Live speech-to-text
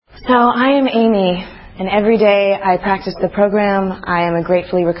So I am Amy, and every day I practice the program. I am a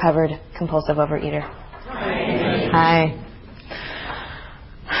gratefully recovered compulsive overeater. Hi.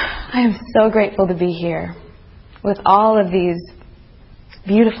 I am so grateful to be here with all of these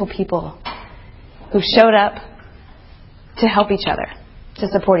beautiful people who showed up to help each other, to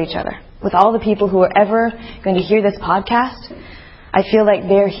support each other. With all the people who are ever going to hear this podcast, I feel like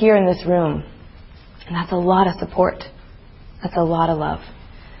they're here in this room. And that's a lot of support. That's a lot of love.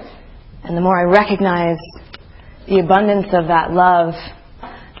 And the more I recognize the abundance of that love,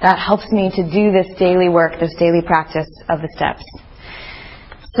 that helps me to do this daily work, this daily practice of the steps.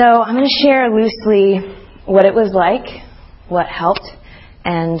 So I'm going to share loosely what it was like, what helped,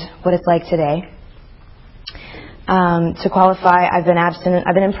 and what it's like today. To qualify, I've been abstinent.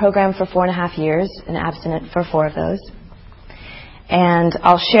 I've been in program for 4.5 years and abstinent for 4 of those. And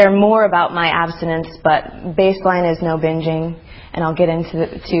I'll share more about my abstinence, but baseline is no binging, and I'll get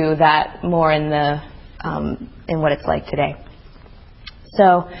into that more in what it's like today.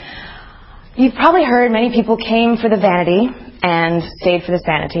 So you've probably heard many people came for the vanity and stayed for the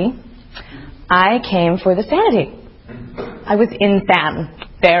sanity. I came for the sanity. I was insane,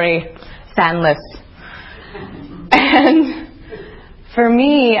 very sanless. And for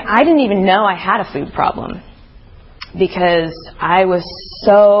me, I didn't even know I had a food problem because I was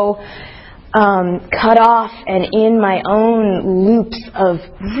so cut off and in my own loops of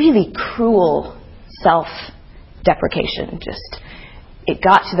really cruel self-deprecation. It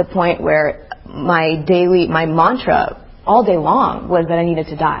got to the point where my mantra all day long was that I needed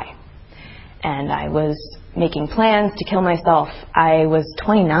to die. And I was making plans to kill myself. I was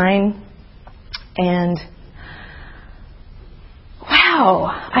 29 and wow,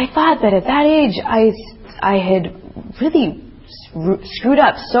 I thought that at that age I had really screwed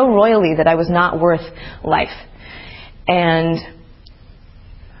up so royally that I was not worth life. And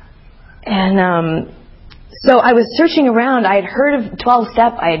so I was searching around. I had heard of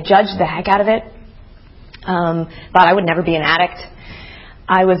 12-step. I had judged the heck out of it. Thought I would never be an addict.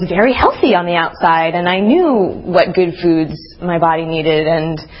 I was very healthy on the outside, and I knew what good foods my body needed.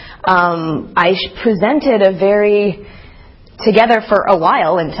 And I presented a very together for a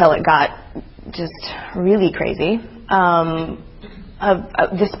while until it got just really crazy.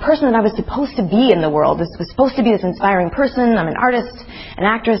 This person that I was supposed to be in the world. This was supposed to be this inspiring person. I'm an artist, an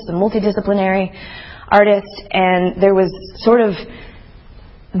actress, a multidisciplinary artist, and there was sort of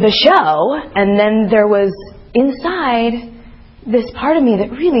the show, and then there was inside this part of me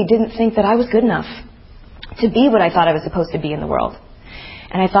that really didn't think that I was good enough to be what I thought I was supposed to be in the world.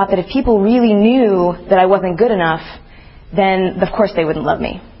 And I thought that if people really knew that I wasn't good enough, then of course they wouldn't love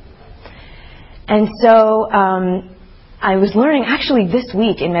me. And so I was learning, actually this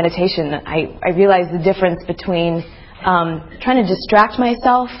week in meditation, I realized the difference between trying to distract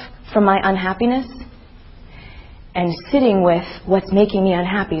myself from my unhappiness and sitting with what's making me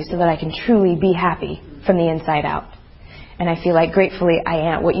unhappy so that I can truly be happy from the inside out. And I feel like gratefully I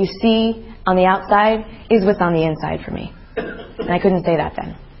am. What you see on the outside is what's on the inside for me. And I couldn't say that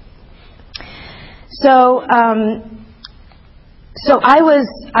then. So I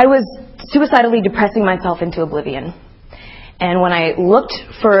was suicidally depressing myself into oblivion. And when I looked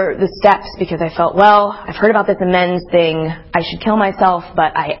for the steps, because I felt, well, I've heard about this amends thing, I should kill myself,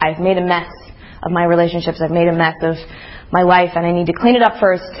 but I've made a mess of my relationships, I've made a mess of my life, and I need to clean it up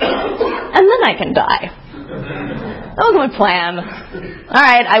first, and then I can die. That was my plan. All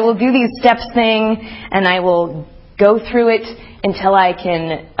right, I will do these steps thing, and I will go through it until I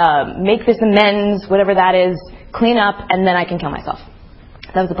can make this amends, whatever that is, clean up, and then I can kill myself.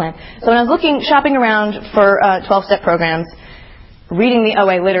 That was the plan. So when I was shopping around for 12-step programs, reading the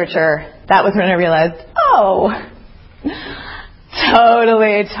OA literature, that was when I realized,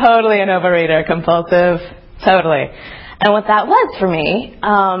 totally an overeater, compulsive, totally. And what that was for me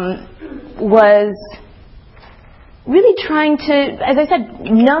was really trying to, as I said,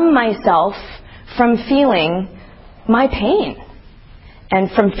 numb myself from feeling my pain and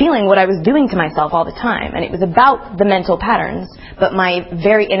from feeling what I was doing to myself all the time. And it was about the mental patterns, but my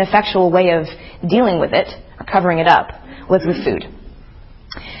very ineffectual way of dealing with it, or covering it up, was with food.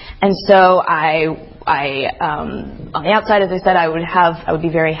 And so I on the outside, as I said, I would be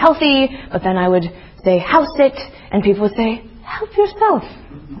very healthy, but then I would say, house it, and people would say, help yourself.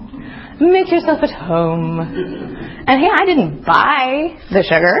 Make yourself at home. And hey, I didn't buy the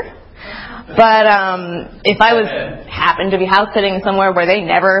sugar. But if I happened to be house sitting somewhere where they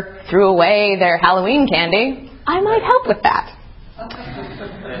never threw away their Halloween candy, I might help with that.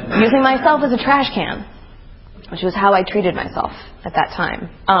 Using myself as a trash can, which was how I treated myself at that time.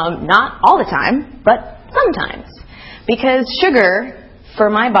 Not all the time, but sometimes. Because sugar for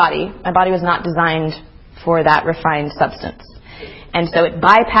my body was not designed for that refined substance. And so it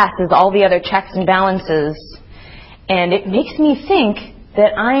bypasses all the other checks and balances, and it makes me think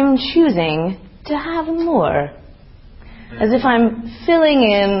that I'm choosing to have more. As if I'm filling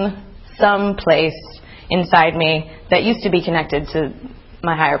in some place inside me that used to be connected to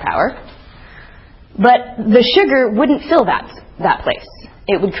my higher power. But the sugar wouldn't fill that place.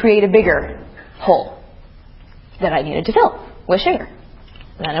 It would create a bigger hole that I needed to fill with sugar.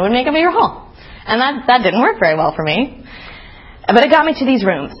 Then it would make a bigger hole. And that didn't work very well for me. But it got me to these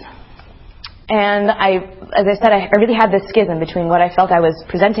rooms. And as I said, I really had this schism between what I felt I was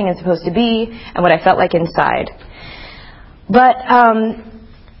presenting and supposed to be and what I felt like inside. But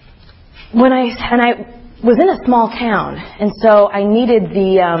when I was in a small town, and so I needed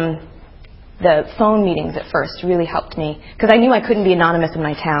the phone meetings at first really helped me, because I knew I couldn't be anonymous in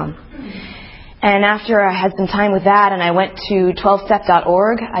my town. And after I had some time with that, and I went to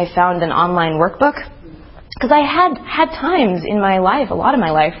 12step.org, I found an online workbook. Because I had times in my life, a lot of my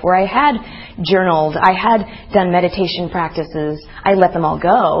life, where I had journaled, I had done meditation practices. I let them all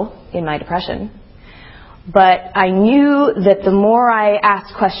go in my depression. But I knew that the more I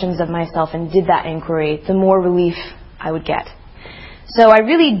asked questions of myself and did that inquiry, the more relief I would get. So I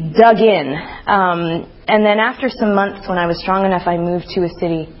really dug in. And then after some months, when I was strong enough, I moved to a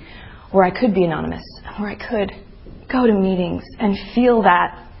city where I could be anonymous, where I could go to meetings and feel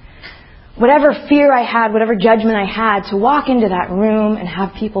that whatever fear I had, whatever judgment I had, to walk into that room and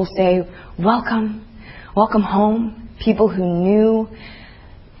have people say, welcome, welcome home. People who knew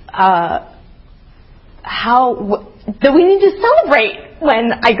that we need to celebrate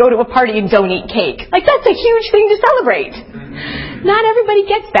when I go to a party and don't eat cake. Like, that's a huge thing to celebrate. Not everybody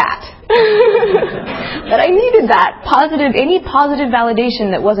gets that. But I needed that any positive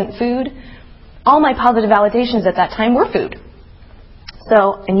validation that wasn't food. All my positive validations at that time were food.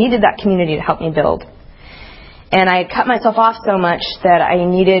 So I needed that community to help me build. And I cut myself off so much that I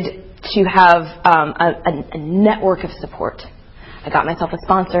needed to have a network of support. I got myself a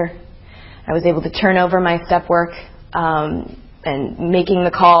sponsor. I was able to turn over my step work and making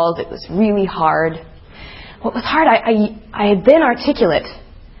the calls. It was really hard. What was hard, I had been articulate,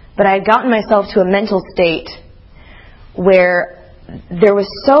 but I had gotten myself to a mental state where there was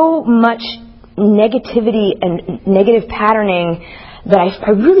so much negativity and negative patterning that I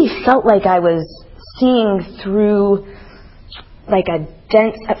really felt like I was seeing through like a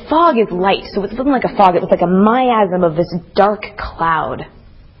dense... Fog is light, so it wasn't like a fog. It was like a miasm of this dark cloud.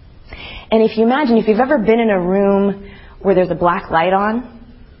 And if you imagine, if you've ever been in a room where there's a black light on,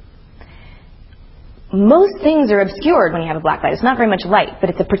 most things are obscured when you have a black light. It's not very much light, but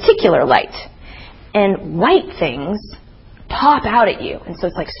it's a particular light. And white things pop out at you. And so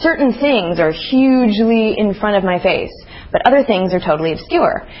it's like certain things are hugely in front of my face, but other things are totally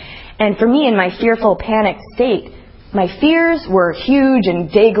obscure. And for me, in my fearful, panicked state, my fears were huge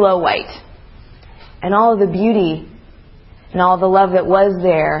and day-glow white. And all of the beauty and all the love that was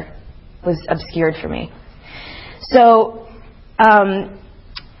there was obscured for me. So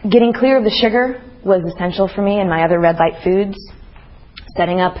getting clear of the sugar was essential for me and my other red light foods.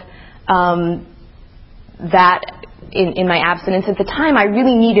 Setting up that in my abstinence. At the time, I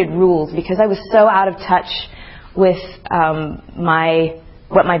really needed rules because I was so out of touch with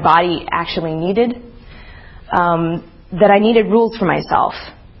what my body actually needed that I needed rules for myself.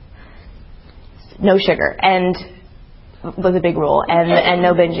 No sugar and was a big rule, and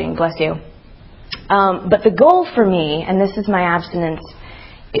no binging, bless you. But the goal for me, and this is my abstinence,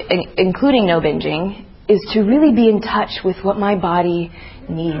 including no binging, is to really be in touch with what my body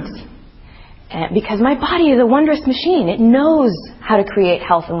needs. Because my body is a wondrous machine. It knows how to create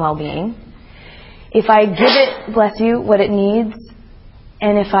health and well-being. If I give it, bless you, what it needs,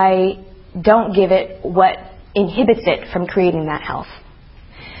 and if I don't give it what inhibits it from creating that health.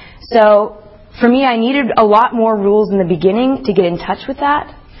 So for me, I needed a lot more rules in the beginning to get in touch with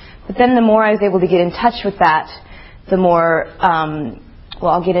that. But then the more I was able to get in touch with that, the more,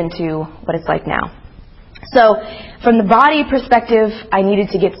 I'll get into what it's like now. So from the body perspective, I needed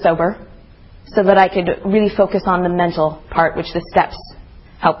to get sober so that I could really focus on the mental part, which the steps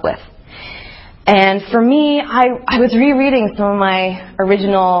help with. And for me, I was rereading some of my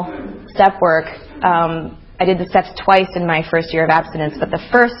original step work. I did the steps twice in my first year of abstinence, but the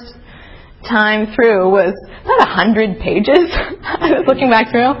first time through was about 100 pages. I was looking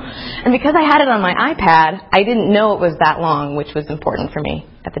back through. And because I had it on my iPad, I didn't know it was that long, which was important for me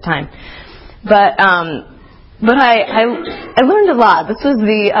at the time. But I learned a lot. This was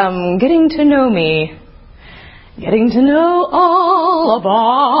the getting to know me. Getting to know all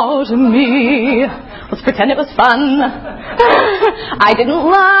about me. Let's pretend it was fun. I didn't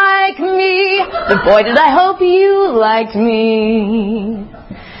like me, but boy did I hope you liked me.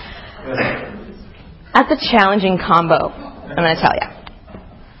 That's a challenging combo, I'm going to tell you.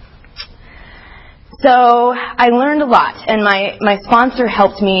 So I learned a lot, and my sponsor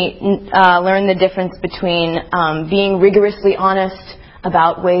helped me learn the difference between being rigorously honest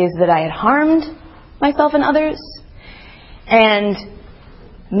about ways that I had harmed myself and others, and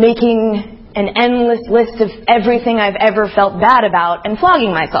making an endless list of everything I've ever felt bad about and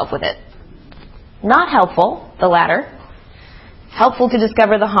flogging myself with it. Not helpful, the latter. Helpful to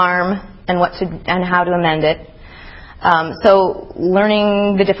discover the harm and how to amend it. So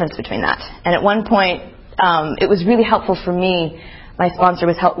learning the difference between that. And at one point, it was really helpful for me. My sponsor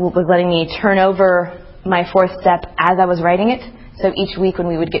was letting me turn over my fourth step as I was writing it. So each week when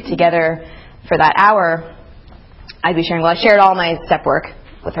we would get together for that hour, I'd be sharing. Well, I shared all my step work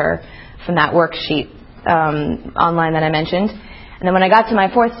with her from that worksheet online that I mentioned. And then when I got to my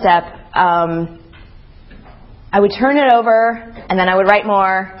fourth step, I would turn it over, and then I would write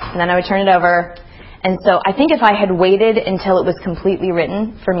more, and then I would turn it over. And so I think if I had waited until it was completely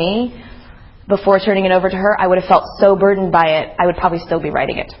written for me before turning it over to her, I would have felt so burdened by it, I would probably still be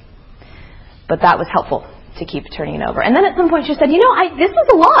writing it. But that was helpful to keep turning it over. And then at some point she said, this is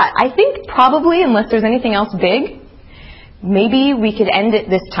a lot. I think probably, unless there's anything else big, maybe we could end it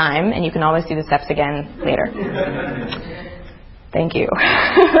this time, and you can always do the steps again later. Thank you.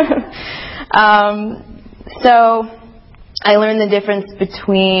 So I learned the difference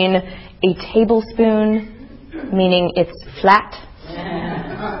between a tablespoon, meaning it's flat,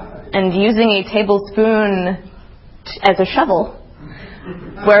 and using a tablespoon as a shovel,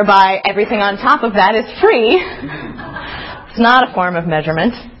 whereby everything on top of that is free. It's not a form of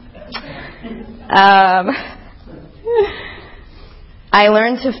measurement. I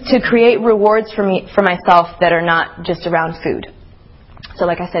learned to create rewards for myself that are not just around food. So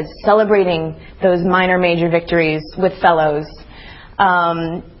like I said, celebrating those minor, major victories with fellows.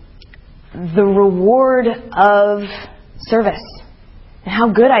 The reward of service and how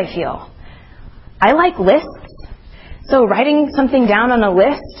good I feel. I like lists. So writing something down on a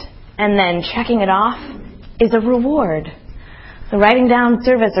list and then checking it off is a reward. So writing down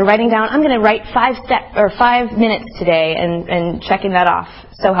service or writing down, I'm going to write 5 minutes today and checking that off.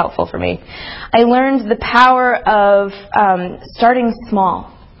 So helpful for me. I learned the power of starting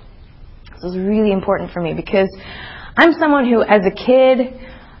small. This was really important for me because I'm someone who, as a kid,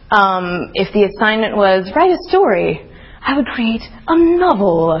 if the assignment was write a story, I would create a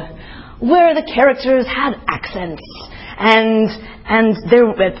novel where the characters had accents and there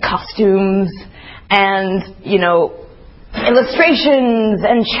were costumes and, illustrations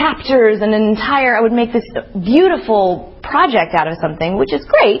and chapters and I would make this beautiful project out of something, which is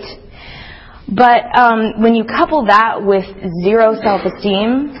great. But when you couple that with zero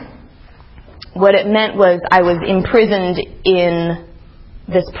self-esteem, what it meant was I was imprisoned in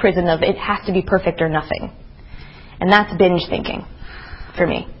this prison of it has to be perfect or nothing. And that's binge thinking for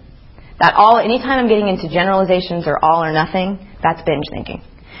me. Anytime I'm getting into generalizations or all or nothing, that's binge thinking.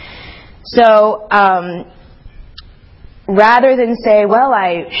 So rather than say, well,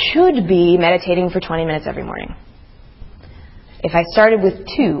 I should be meditating for 20 minutes every morning. If I started with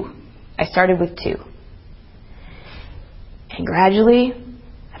 2, I started with 2. And gradually,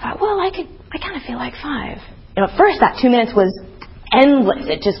 I thought, well, I kind of feel like 5. At first, that 2 minutes was endless.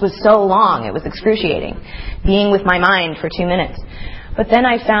 It just was so long. It was excruciating, being with my mind for 2 minutes. But then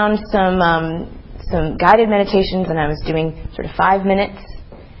I found some guided meditations, and I was doing sort of 5 minutes.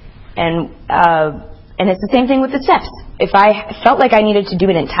 And it's the same thing with the steps. If I felt like I needed to do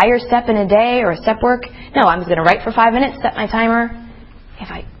an entire step in a day or a step work, no, I was going to write for 5 minutes, set my timer. If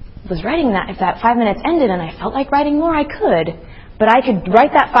I was writing that, if that 5 minutes ended and I felt like writing more, I could. But I could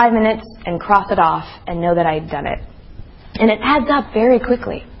write that 5 minutes and cross it off and know that I'd done it. And it adds up very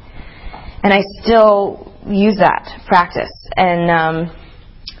quickly. And I still use that practice. And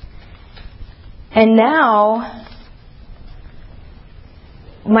now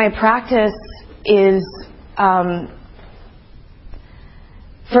my practice is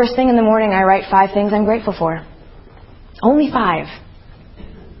first thing in the morning I write 5 things I'm grateful for. Only 5.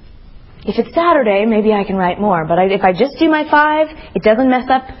 If it's Saturday, maybe I can write more. But if I just do my 5, it doesn't mess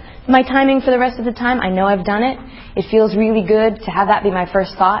up my timing for the rest of the time. I know I've done it. It feels really good to have that be my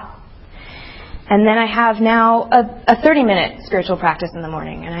first thought. And then I have now a 30-minute spiritual practice in the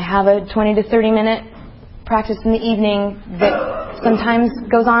morning. And I have a 20 to 30-minute practice in the evening that sometimes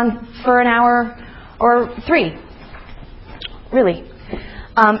goes on for an hour or 3. Really.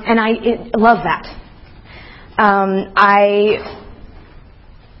 And I love that.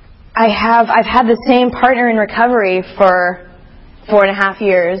 I I've had the same partner in recovery for 4.5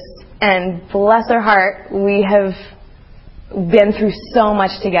 years, and bless her heart, we have been through so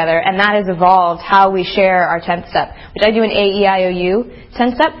much together, and that has evolved how we share our 10th step, which I do an AEIOU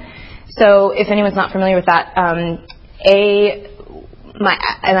 10th step. So if anyone's not familiar with that, am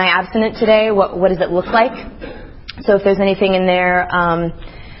I abstinent today? What does it look like? So if there's anything in there,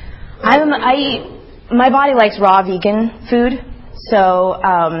 my body likes raw vegan food, so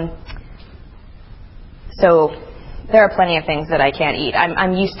there are plenty of things that I can't eat.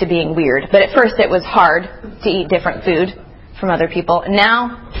 I'm used to being weird, but at first it was hard to eat different food from other people. And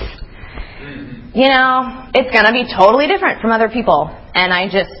now, it's going to be totally different from other people. And I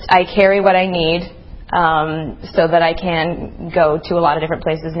carry what I need so that I can go to a lot of different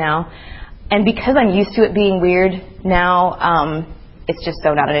places now. And because I'm used to it being weird now, it's just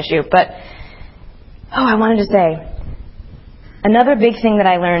so not an issue. But, I wanted to say, another big thing that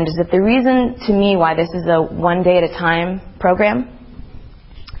I learned is that the reason to me why this is a one day at a time program,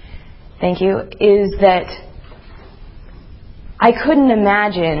 thank you, is that I couldn't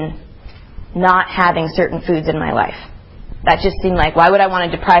imagine not having certain foods in my life. That just seemed like, why would I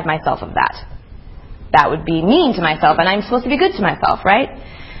want to deprive myself of that? That would be mean to myself, and I'm supposed to be good to myself, right?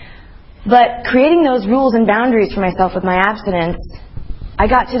 But creating those rules and boundaries for myself with my abstinence, I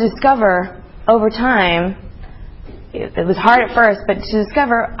got to discover over time, it was hard at first, but to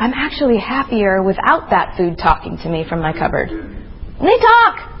discover I'm actually happier without that food talking to me from my cupboard. And they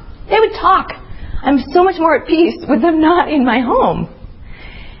talk. They would talk. I'm so much more at peace with them not in my home.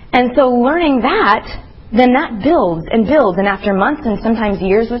 And so learning that, then that builds, and after months and sometimes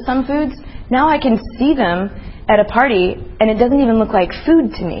years with some foods, now I can see them at a party and it doesn't even look like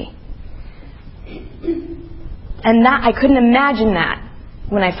food to me. And that, I couldn't imagine that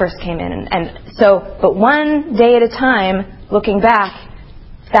when I first came in. But one day at a time, looking back,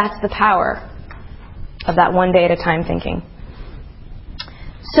 that's the power of that one day at a time thinking.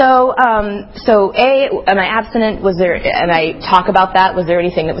 So am I abstinent? And I talk about that. Was there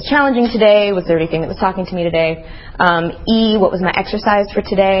anything that was challenging today? Was there anything that was talking to me today? What was my exercise for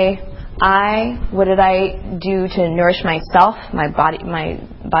today? What did I do to nourish myself, my body,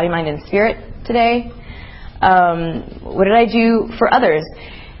 mind, and spirit today? What did I do for others?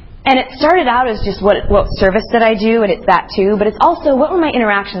 And it started out as just what service did I do, and it's that too, but it's also what were my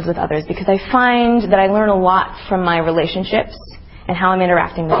interactions with others, because I find that I learn a lot from my relationships and how I'm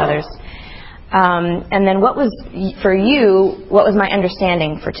interacting with others. And then what was my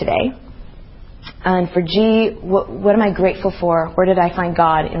understanding for today? And for G, what am I grateful for? Where did I find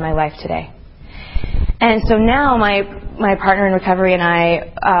God in my life today? And so now my partner in recovery and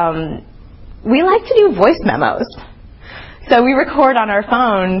I, we like to do voice memos. So we record on our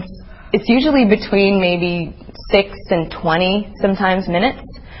phones. It's usually between maybe 6 and 20, sometimes minutes.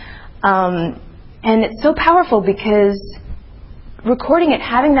 And it's so powerful because recording it,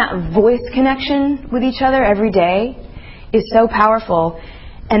 having that voice connection with each other every day is so powerful.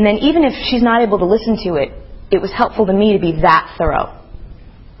 And then even if she's not able to listen to it, it was helpful to me to be that thorough.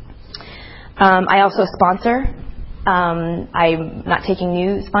 I also sponsor. I'm not taking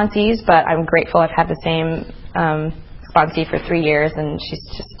new sponsees, but I'm grateful I've had the same sponsee for 3 years, and she's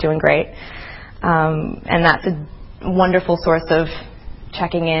just doing great. And that's a wonderful source of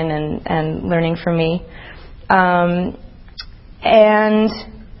checking in and learning from me. And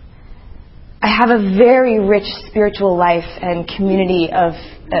I have a very rich spiritual life and community of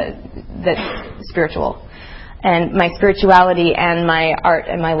that's spiritual. And my spirituality and my art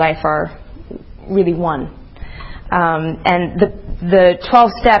and my life are really one. And the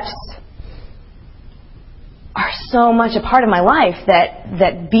 12 steps are so much a part of my life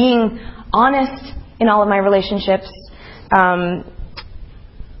that being honest in all of my relationships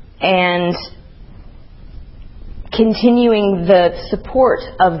and continuing the support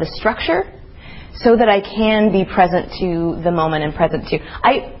of the structure so that I can be present to the moment and present to.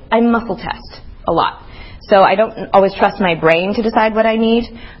 I muscle test a lot. So I don't always trust my brain to decide what I need,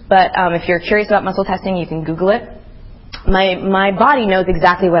 but if you're curious about muscle testing, you can Google it. My body knows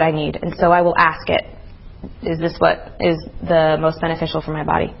exactly what I need, and so I will ask it, is this what is the most beneficial for my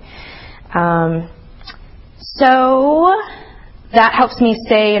body? So that helps me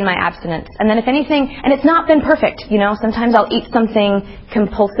stay in my abstinence. And then if anything, and it's not been perfect, sometimes I'll eat something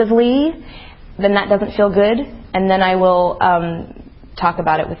compulsively, then that doesn't feel good, and then I will talk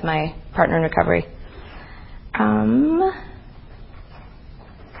about it with my partner in recovery.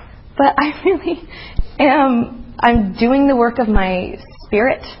 But I really I'm doing the work of my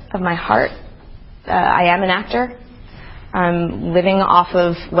spirit, of my heart. I am an actor. I'm living off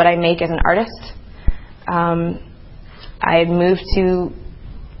of what I make as an artist. I moved to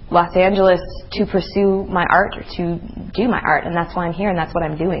Los Angeles to pursue my art, or to do my art, and that's why I'm here, and that's what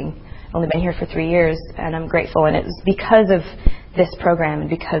I'm doing. I've only been here for 3 years, and I'm grateful, and it was because of this program and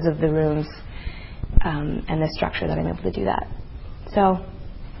because of the rooms and the structure that I'm able to do that. So,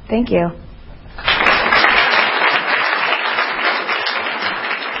 thank you.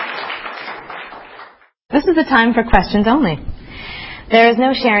 This is the time for questions only. There is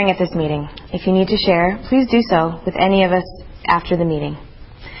no sharing at this meeting. If you need to share, please do so with any of us after the meeting.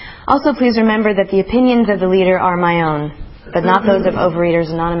 Also, please remember that the opinions of the leader are my own, but not those of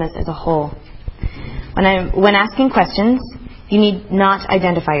Overeaters Anonymous as a whole. When asking questions, you need not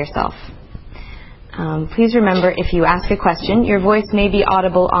identify yourself. Please remember, if you ask a question, your voice may be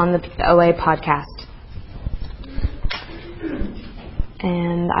audible on the OA podcast.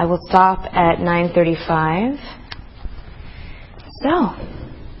 And I will stop at 9:35. So,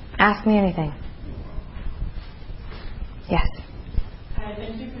 ask me anything. Yes? Hi,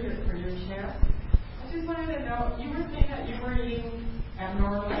 thank you for your share. I just wanted to know, you were saying that you were eating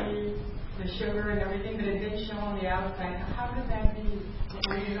abnormally, the sugar and everything, but it didn't show on the outside. How could that be?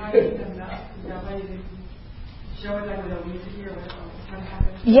 Were you not eating enough? Is that why you didn't show it like with obesity or what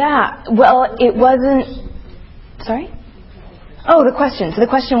happened? Yeah, well, it wasn't... Sorry? Oh, the question. So the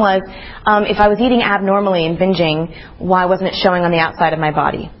question was, if I was eating abnormally and binging, why wasn't it showing on the outside of my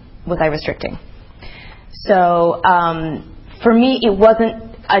body? Was I restricting? So for me, it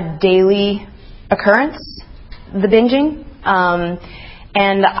wasn't a daily occurrence, the binging.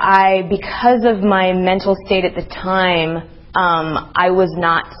 And because of my mental state at the time, I was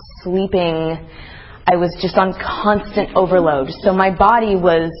not sleeping. I was just on constant overload. So my body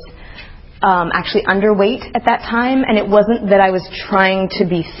was actually underweight at that time, and it wasn't that I was trying to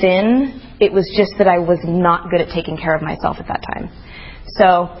be thin. It was just that I was not good at taking care of myself at that time.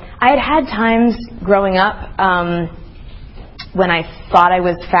 So I had times growing up when I thought I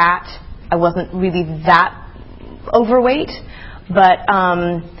was fat. I wasn't really that overweight, but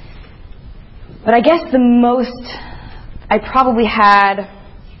I guess the most I probably had.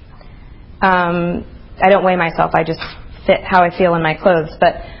 I don't weigh myself. I just fit how I feel in my clothes,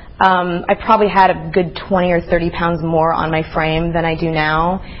 but. I probably had a good 20 or 30 pounds more on my frame than I do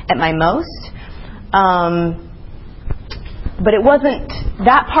now at my most. But it wasn't,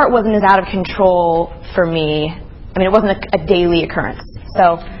 that part wasn't as out of control for me. I mean, it wasn't a daily occurrence.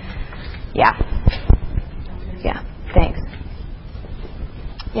 So, yeah. Yeah, thanks.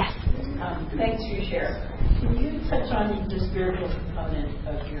 Yes? Thanks for your share. Can you touch on the spiritual component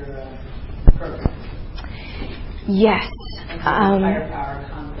of your program? Yes. Higher power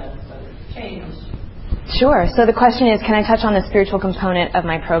concepts of change. Sure. So the question is, can I touch on the spiritual component of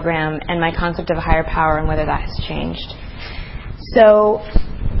my program and my concept of a higher power and whether that has changed? So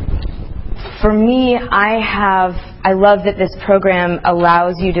for me, I love that this program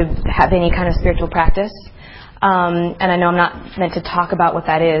allows you to have any kind of spiritual practice. And I know I'm not meant to talk about what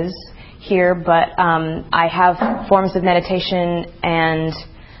that is here, but I have forms of meditation and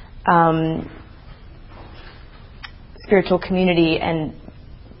spiritual community and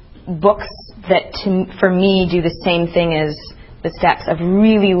books that for me do the same thing as the steps of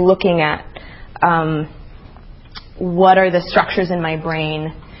really looking at what are the structures in my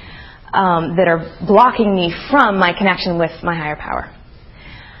brain that are blocking me from my connection with my higher power.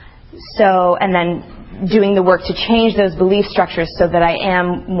 So, and then doing the work to change those belief structures so that I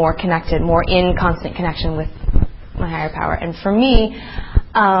am more connected, more in constant connection with my higher power. And for me,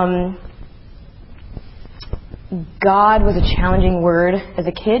 God was a challenging word as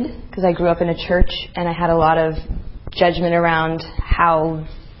a kid because I grew up in a church and I had a lot of judgment around how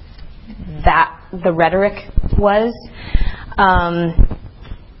the rhetoric was.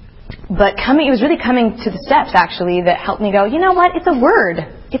 But it was really coming to the steps actually that helped me go, you know what? It's a word.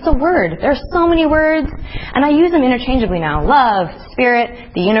 It's a word. There are so many words and I use them interchangeably now. Love,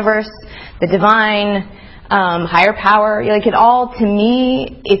 spirit, the universe, the divine, higher power, like it all, to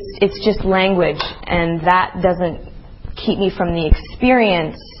me, it's just language, and that doesn't keep me from the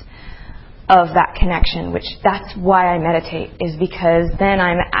experience of that connection, which that's why I meditate, is because then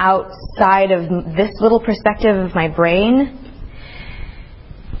I'm outside of this little perspective of my brain,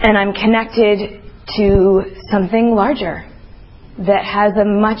 and I'm connected to something larger that has a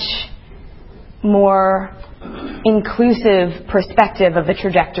much more inclusive perspective of the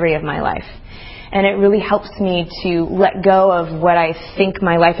trajectory of my life. And it really helps me to let go of what I think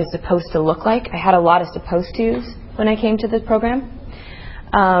my life is supposed to look like. I had a lot of supposed tos when I came to the program.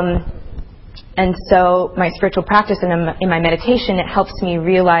 And so my spiritual practice and in my meditation, it helps me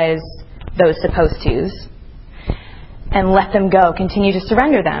realize those supposed tos and let them go, continue to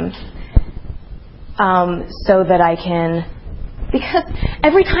surrender them so that I can... Because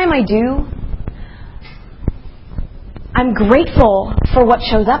every time I do, I'm grateful for what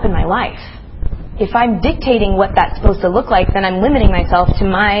shows up in my life. If I'm dictating what that's supposed to look like, then I'm limiting myself to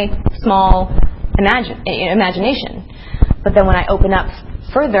my small imagination. But then when I open up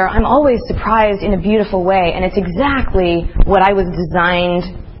further, I'm always surprised in a beautiful way, and it's exactly what I was designed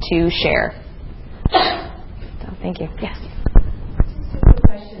to share. So, thank you. Yes? Just a quick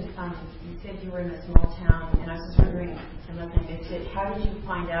question. You said you were in a small town, and I was just wondering, unless I missed it, how did you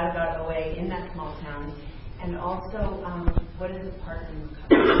find out about OA in that small town? And also, what is a partner in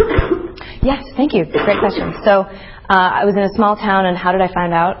recovery? Yes, thank you. Great question. So I was in a small town, and how did I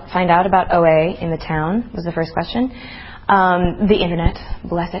find out about OA in the town was the first question. The internet,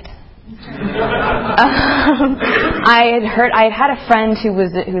 bless it. I had a friend who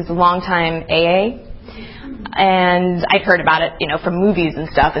was a longtime AA, and I'd heard about it, from movies and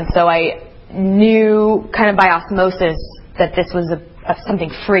stuff, and so I knew kind of by osmosis that this was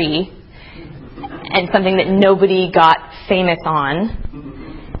something free and something that nobody got famous on,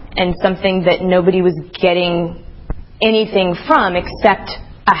 and something that nobody was getting anything from except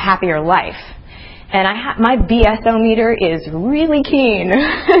a happier life. And my BSO meter is really keen.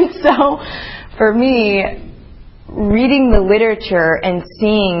 So for me, reading the literature and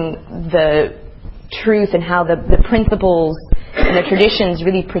seeing the truth and how the principles and the traditions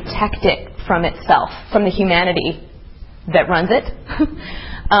really protect it from itself, from the humanity that runs it,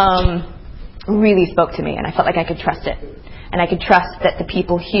 really spoke to me, and I felt like I could trust it. And I could trust that the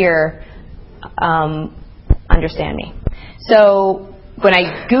people here understand me. So when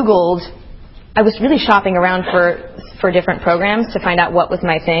I Googled, I was really shopping around for different programs to find out what was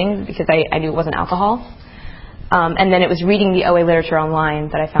my thing, because I knew it wasn't alcohol. And then it was reading the OA literature online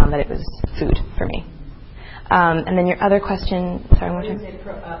that I found that it was food for me. And then your other question, sorry, one more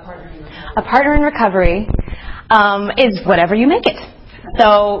time. A partner in recovery is whatever you make it.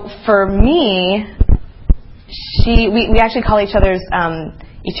 So for me, we actually call each other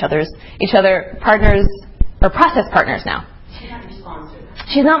partners or process partners now. She's not your sponsor.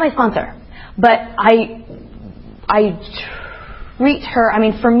 She's not my sponsor, but I treat her. I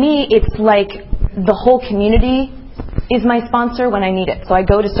mean, for me, it's like the whole community is my sponsor when I need it. So I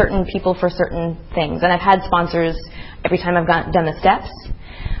go to certain people for certain things, and I've had sponsors every time I've done the steps.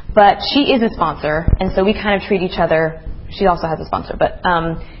 But she is a sponsor, and so we kind of treat each other. She also has a sponsor, but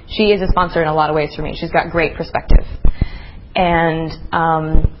she is a sponsor in a lot of ways for me. She's got great perspective. And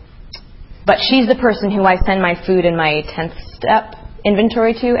but she's the person who I send my food and my 10th step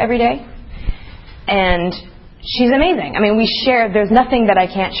inventory to every day. And she's amazing. I mean, we share. There's nothing that I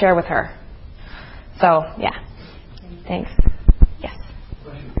can't share with her. So, yeah. Thanks. Yes?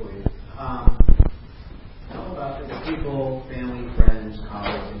 Question for you. How about the people, family, friends,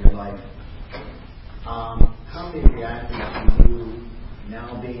 colleagues in your life? How they reacted to you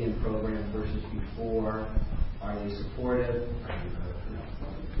now being in program versus before? Are they supportive?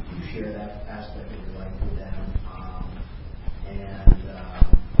 Do you share that aspect of your life with them? And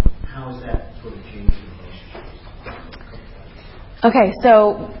how has that sort of changed your relationships? Okay,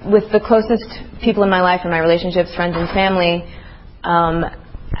 so with the closest people in my life and my relationships, friends and family,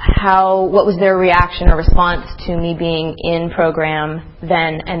 what was their reaction or response to me being in program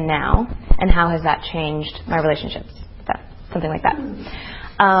then and now, and how has that changed my relationships? Something like that.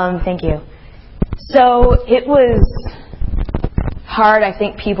 Thank you. So it was hard. I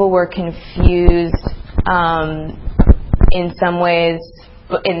think people were confused in some ways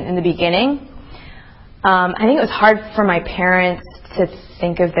in the beginning. I think it was hard for my parents to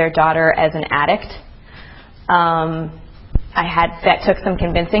think of their daughter as an addict. That took some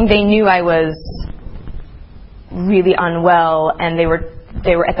convincing. They knew I was really unwell, and they were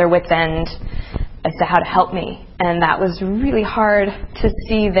at their wits' end as to how to help me. And that was really hard to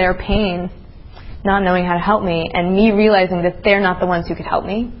see their pain, not knowing how to help me, and me realizing that they're not the ones who could help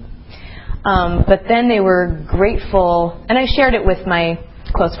me. But then they were grateful, and I shared it with my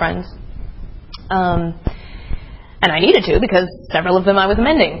close friends. And I needed to, because several of them I was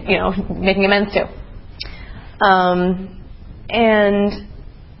making amends to.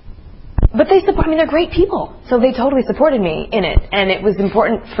 But they support. I mean, they're great people, so they totally supported me in it. And it was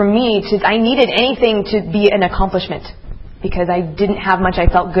important for me I needed anything to be an accomplishment, because I didn't have much I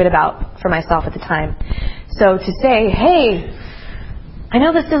felt good about for myself at the time. So to say, hey, I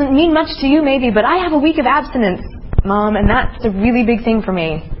know this doesn't mean much to you maybe, but I have a week of abstinence, Mom, and that's a really big thing for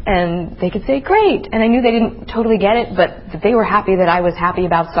me. And they could say, great. And I knew they didn't totally get it, but that they were happy that I was happy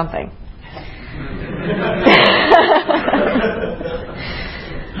about something.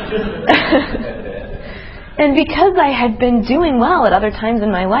 And because I had been doing well at other times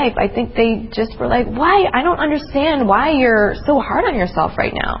in my life, I think they just were like, why? I don't understand why you're so hard on yourself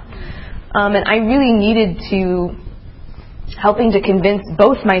right now. And I really needed to, helping to convince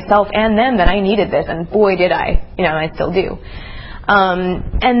both myself and them that I needed this. And boy, did I. And I still do.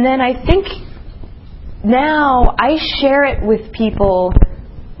 And then I think now I share it with people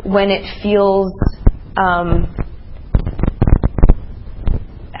when it feels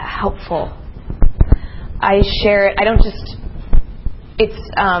helpful. I share it. I don't just,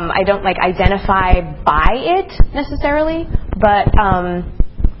 I don't identify by it necessarily, but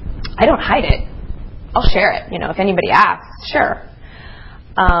I don't hide it. I'll share it. If anybody asks, sure.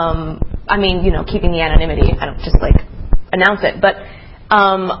 Keeping the anonymity. I don't just announce it, but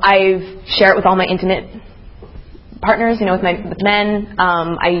I share it with all my intimate partners. With men.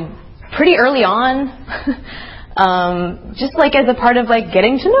 I pretty early on. Just as a part of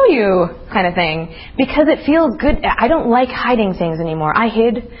getting to know you kind of thing, because it feels good. I don't like hiding things anymore. I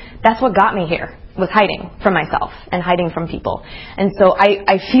hid. That's what got me here, was hiding from myself and hiding from people. And so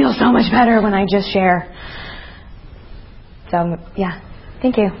I feel so much better when I just share. So yeah,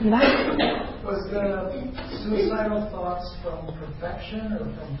 thank you. Was the suicidal thoughts from perfection or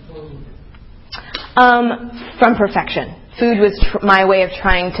from food? From perfection. Food was my way of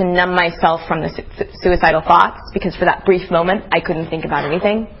trying to numb myself from the suicidal thoughts, because for that brief moment I couldn't think about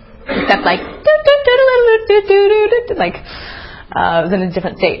anything except I was in a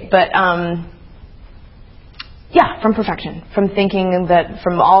different state. But from perfection, from thinking that,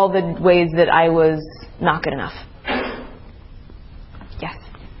 from all the ways that I was not good enough. Yes.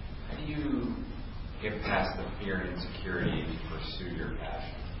 How do you get past the fear and insecurity to pursue your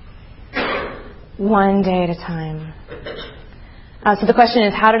passion? One day at a time. So the question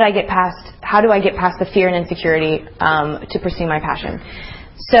is, how do I get past the fear and insecurity to pursue my passion?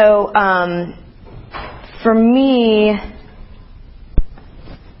 So for me,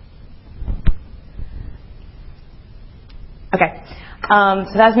 okay.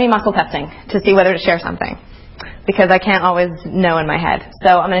 So that's me muscle testing to see whether to share something, because I can't always know in my head.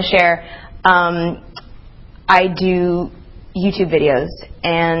 So I'm going to share. I do YouTube videos,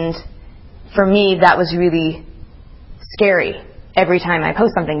 and for me, that was really scary every time I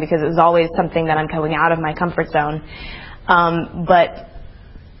post something, because it was always something that I'm going out of my comfort zone. But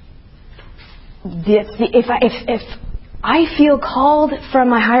if I feel called from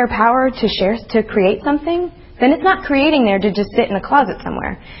my higher power to create something, then it's not creating there to just sit in a closet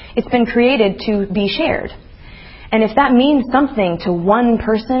somewhere. It's been created to be shared. And if that means something to one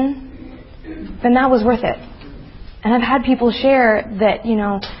person, then that was worth it. And I've had people share that,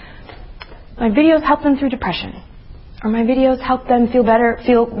 my videos help them through depression, or my videos help them feel better,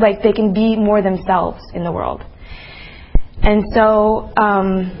 feel like they can be more themselves in the world. And so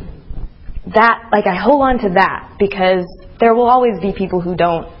I hold on to that, because there will always be people who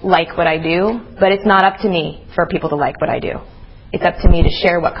don't like what I do, but it's not up to me for people to like what I do. It's up to me to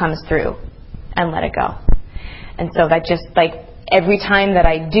share what comes through and let it go. And so that just every time that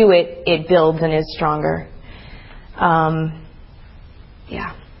I do it, it builds and is stronger.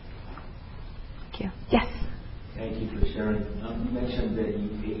 Yeah. Thank you. Yes. Thank you for sharing. You mentioned that you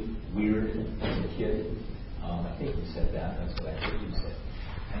ate weird as a kid. I think you said that. That's what I think you said.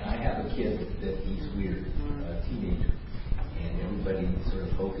 And I have a kid that eats weird, a teenager. And everybody sort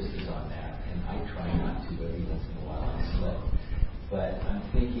of focuses on that. And I try not to every once in a while. I slip. But I'm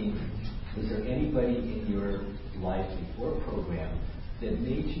thinking, was there anybody in your life before program that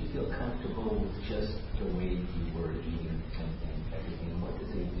made you feel comfortable with just the way you were eating and everything? What did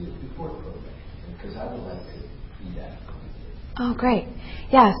they do before program? Because I would like to be that. Oh, great.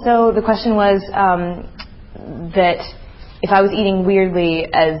 Yeah, so the question was that if I was eating weirdly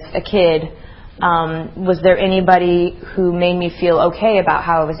as a kid, was there anybody who made me feel okay about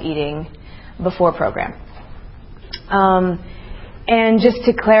how I was eating before program? And just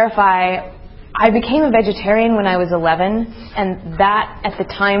to clarify, I became a vegetarian when I was 11, and that at the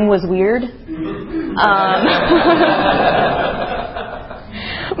time was weird.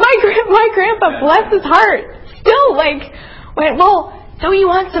 My grandpa, bless his heart, still went, well, don't you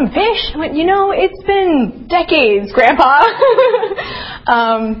want some fish? I went, it's been decades, Grandpa.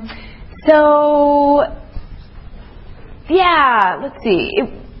 So, yeah, let's see.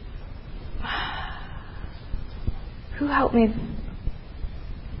 Who helped me?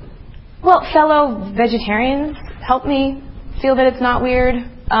 Well, fellow vegetarians helped me feel that it's not weird.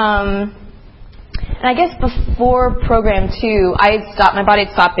 And I guess before program 2, my body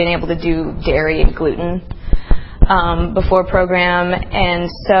had stopped being able to do dairy and gluten before program. And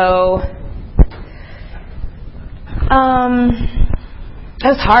so that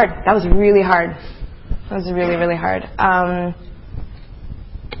was hard. That was really hard. It was really, really hard.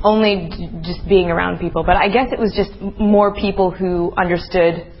 Only just being around people, but I guess it was just more people who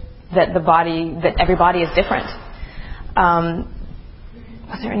understood that every body is different.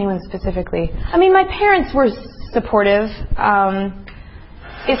 Was there anyone specifically? I mean, my parents were supportive.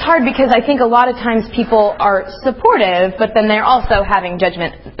 It's hard because I think a lot of times people are supportive, but then they're also having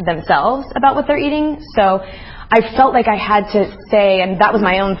judgment themselves about what they're eating. So I felt like I had to say, and that was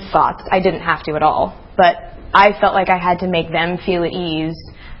my own thoughts. I didn't have to at all, but I felt like I had to make them feel at ease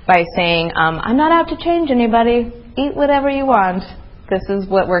by saying, I'm not out to change anybody. Eat whatever you want. This is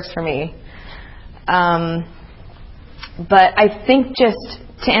what works for me. But I think just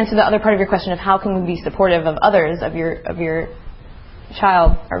to answer the other part of your question of how can we be supportive of others, of your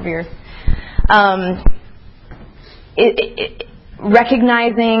child, or of your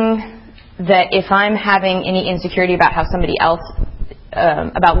recognizing that if I'm having any insecurity about how somebody else,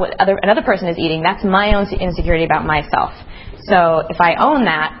 about what another person is eating, that's my own insecurity about myself. So if I own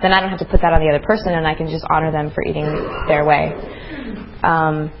that, then I don't have to put that on the other person, and I can just honor them for eating their way.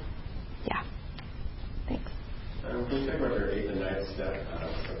 Yeah. Thanks. Can you talk about your 8th and 9th step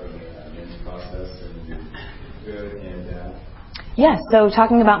of the amends process and your good and bad? Yes, so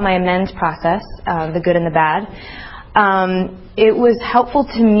talking about my amends process, the good and the bad, it was helpful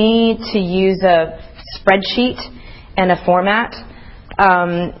to me to use a spreadsheet and a format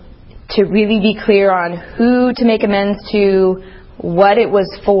to really be clear on who to make amends to, what it was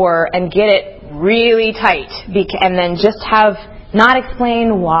for, and get it really tight. And then just not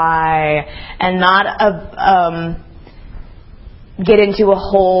explain why, and not get into a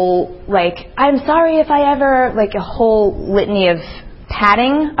whole, I'm sorry if I ever, a whole litany of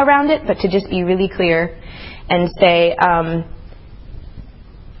padding around it, but to just be really clear and say,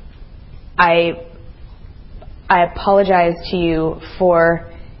 I apologize to you for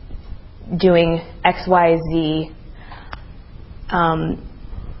doing X, Y, Z.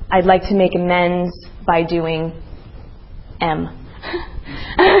 I'd like to make amends by doing M.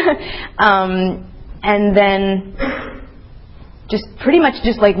 And then just pretty much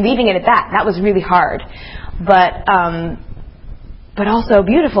just leaving it at that. That was really hard. But also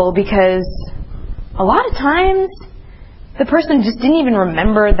beautiful, because a lot of times the person just didn't even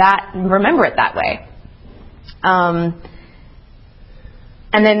remember it that way.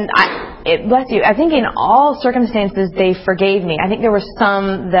 And then, bless you, I think in all circumstances they forgave me. I think there were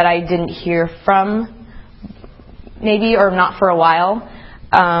some that I didn't hear from, maybe, or not for a while.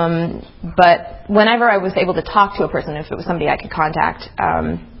 But whenever I was able to talk to a person, if it was somebody I could contact,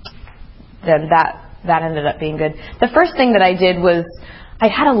 then that ended up being good. The first thing that I did was I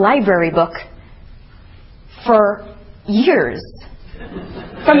had a library book for years.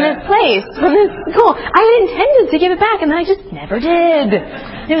 From this place, from this school. I had intended to give it back, and then I just never did.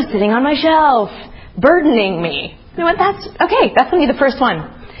 It was sitting on my shelf, burdening me. You know what? That's going to be the first one.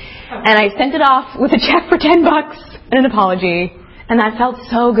 And I sent it off with a check for $10 and an apology, and that felt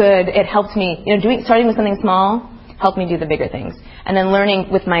so good. It helped me, starting with something small helped me do the bigger things. And then learning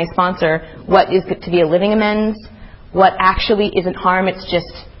with my sponsor what is to be a living amends, what actually isn't harm, it's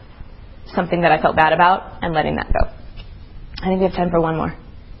just something that I felt bad about, and letting that go. I think we have time for one more.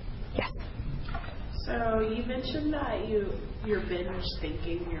 Yes. So you mentioned that your binge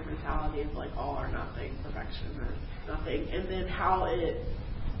thinking, your mentality of all or nothing, perfection or nothing, and then how it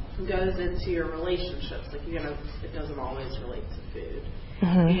goes into your relationships. It doesn't always relate to food,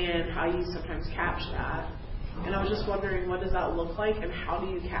 and how you sometimes catch that. And I was just wondering, what does that look like, and how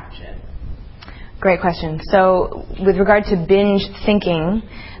do you catch it? Great question. So with regard to binge thinking,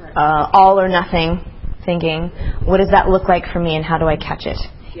 all or nothing thinking, what does that look like for me, and how do I catch it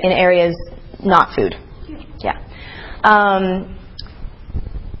in areas not food? Yeah.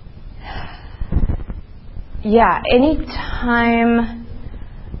 Anytime,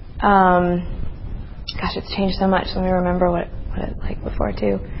 gosh, it's changed so much. Let me remember what it's like before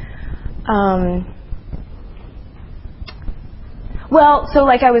too. Well, so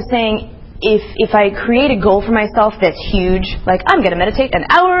like I was saying, if I create a goal for myself that's huge, like I'm going to meditate an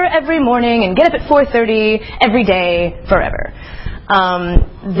hour every morning and get up at 4:30 every day forever,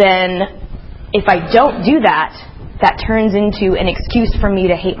 then if I don't do that, that turns into an excuse for me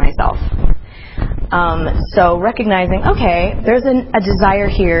to hate myself. So recognizing, okay, there's a desire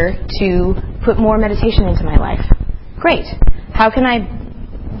here to put more meditation into my life. Great. How can I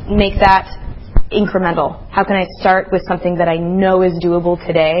make that incremental? How can I start with something that I know is doable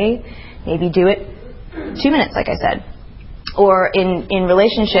today? Maybe do it 2 minutes, like I said. Or in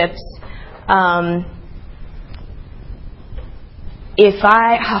relationships,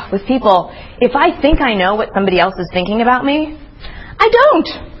 with people, if I think I know what somebody else is thinking about me, I don't.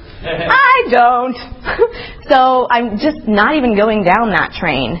 I don't. So I'm just not even going down that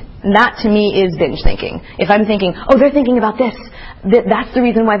train. And that to me is binge thinking. If I'm thinking, oh, they're thinking about this, that's the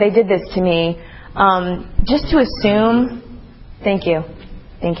reason why they did this to me. Just to assume, thank you.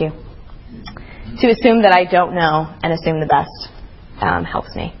 To assume that I don't know and assume the best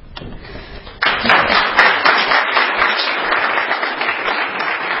helps me.